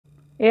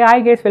Hey, hi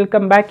guys,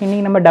 welcome back.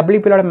 இன்னைக்கு நம்ம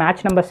WPL ஓட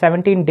match number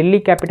 17 Delhi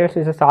Capitals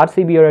vs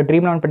RCB ஓட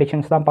Dream11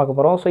 predictions தான் பார்க்க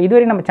போறோம். ஸோ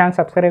இதுவரை நம்ம சேனல்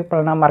சப்ஸ்கிரைப்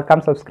பண்ணலனா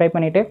மறக்காம சப்ஸ்கிரைப்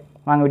பண்ணிட்டு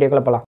வாங்க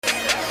வீடியோக்குள்ள போலாம்.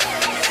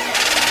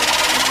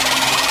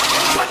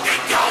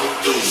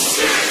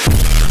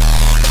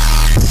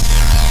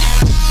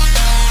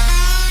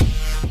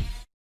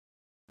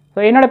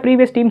 ஸோ என்னோட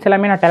ப்ரீவியஸ் டீம்ஸ்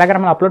எல்லாமே நான்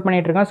டெலகிராமில் அப்லோட்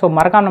பண்ணிட்டு இருக்கேன். ஸோ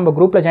மறக்காம நம்ம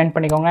குரூப்பில் ஜாயின்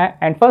பண்ணிக்கோங்க.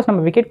 அண்ட் ஃபர்ஸ்ட்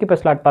நம்ம விக்கெட்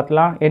கீப்பர் ஸ்லாட்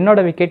பார்த்துலாம். என்னோட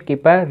விக்கெட்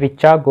கீப்பர்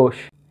ரிச்சா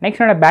கோஷ்.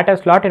 நெக்ஸ்ட் என்னோட பேட்டர்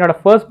ஸ்லாட், என்னோட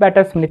first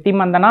batter Smriti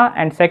Mandhana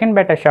and second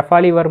batter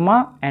Shafali Verma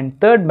and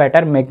third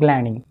batter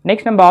Meg Lanning.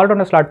 Next நம்ம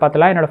ஆல்ரவுண்டர் ஸ்லாட்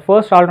பார்த்தலாம். என்னோட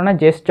first allrounder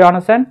ஜெஸ்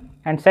ஜானசன்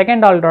and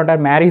second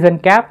allrounder மேரிசன்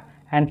gap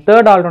and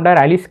third allrounder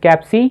அலிஸ்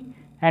கேப்சி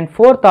and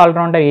fourth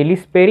allrounder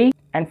Ellis peri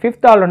and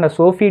fifth allrounder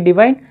Sophie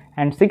divine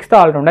and sixth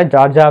allrounder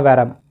ஜார்ஜா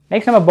வேரம்.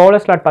 Next நம்ம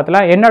bowler slot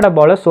பார்த்தலாம். என்னோட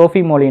bowler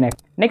Sophie மோலினர்.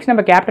 Next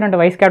நம்ம captain and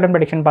vice captain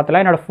prediction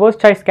பார்த்தலாம். என்னோட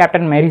first choice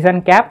captain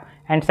மேரிசன் gap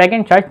and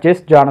second choice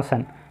ஜெஸ்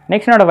ஜானசன்.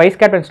 Next என்னோட vice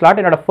captain slot,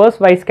 என்னோட first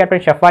vice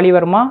captain Shafali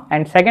Verma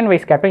and second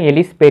vice captain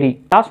Ellis peri.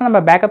 Last நம்ம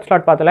backup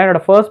slot பார்த்தலாம்.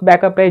 என்னோட first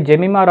backup player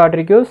Jemimah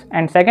ராட்ரிக்யூஸ்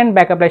and second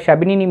backup player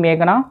ஷபினினி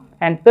மேகனா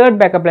and third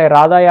backup player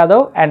Radha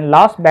Yadav and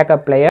last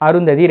backup player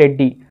Arundhati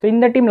Reddy. So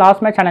இந்த team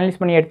last match analyse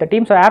பண்ணி எடுத்த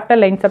team. So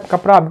after lines அப்க்கு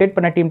அப்புறம் update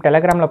பண்ண team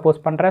டெலகிராமில்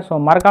post பண்ணுறேன். ஸோ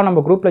மறக்காம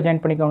நம்ம குரூப்பில்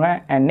ஜாயின் பண்ணிக்கோங்க.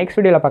 அண்ட் நெக்ஸ்ட்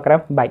வீடியோவில்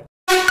பார்க்குறேன். பை.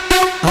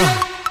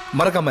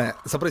 மறக்காம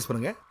சர்ப்ரைஸ்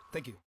பண்ணுங்க. தேங்க்யூ.